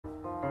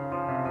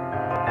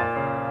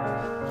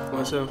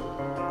What's up?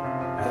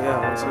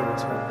 Yeah, what's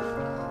up?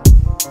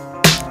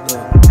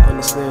 Yeah,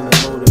 understand the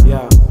motive,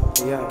 yeah.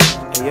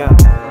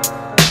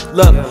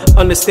 Look,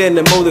 understand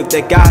the motive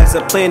that God has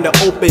a plan to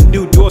open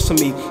new doors for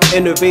me.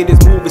 Innovators,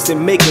 movers,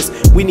 and makers,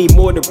 we need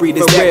more to breed.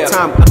 It's that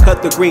time, I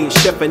cut the green,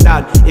 shift and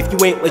nod. If you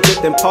ain't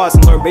legit, then pause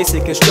and learn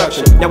basic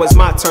instruction. Now it's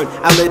my turn,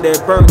 I let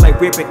it burn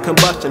like rampant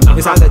combustion.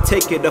 It's either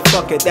take it or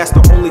fuck it, that's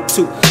the only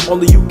two.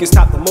 Only you can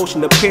stop the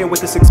motion, appearing with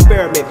this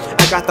experiment.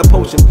 I got the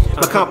potion,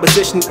 my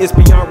composition is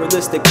beyond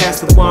realistic. Pass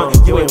the wine,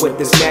 you ain't with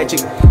this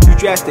magic. You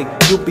drastic,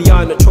 you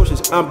beyond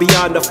atrocious, I'm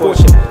beyond the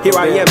fortune. Here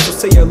I am, so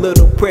say a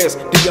little prayers,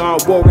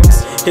 beyond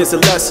warrants. Here's a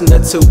lesson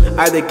or two,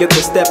 either get the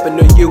step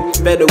into you.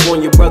 Better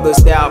warn your brothers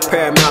that I'll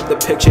paramount the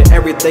picture.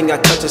 Everything I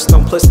touch is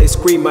stone, plus they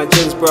scream my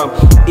gems, bro.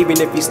 Even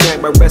if you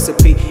snack my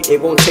recipe, it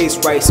won't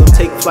taste right, so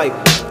take flight.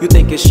 You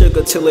think it's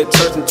sugar till it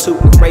turns into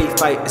a raid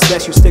fight. It's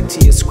best you stick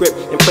to your script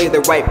and play the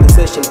right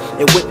position,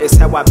 and witness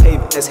how I pave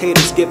as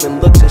haters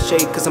giving looks and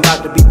shade. Cause I'm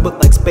about to be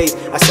booked like space.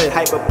 I said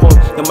hype upon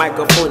the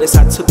microphone as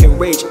I took in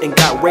rage and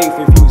got rave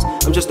reviews.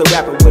 I'm just a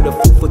rapper with a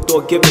food for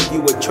thought, giving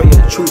you a tray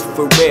of truth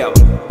for real.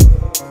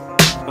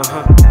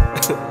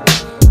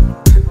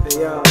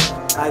 Yo,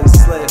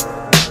 Islip,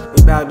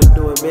 we bout to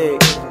do it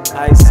big.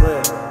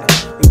 Islip,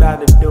 we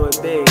bout to do it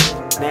big.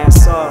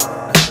 Nassau,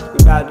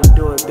 we bout to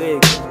do it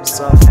big.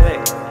 Suffolk,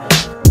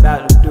 we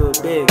bout to do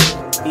it big.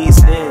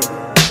 East End,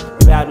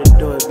 we bout to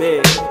do it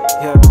big.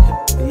 Yeah,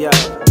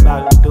 we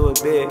bout to do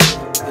it big.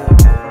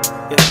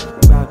 Yeah,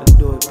 we bout to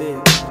do it big.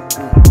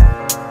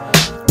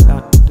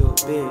 Bout to do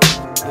it big.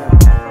 Yeah,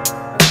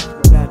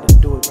 we bout to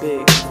do it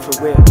big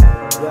for real.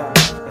 Yeah.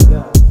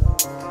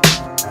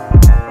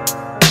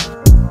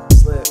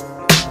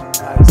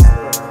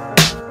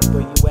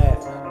 Where you at?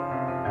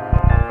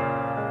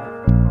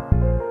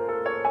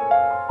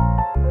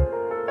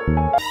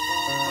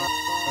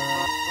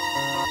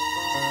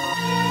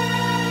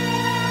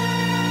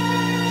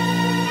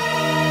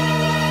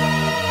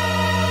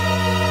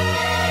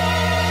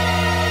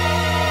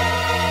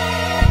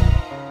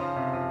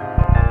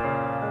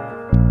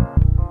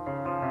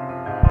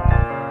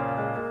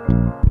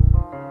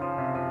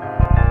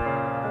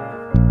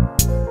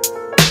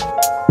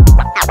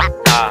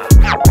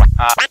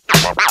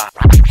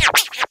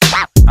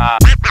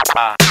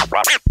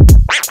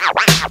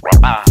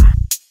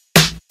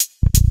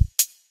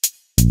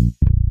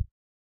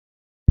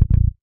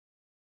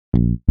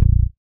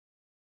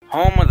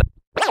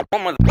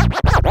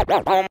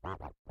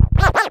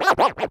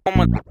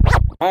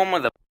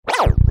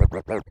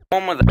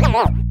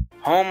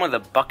 Home of the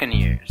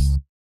Buccaneers.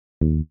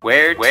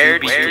 Where to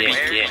begin?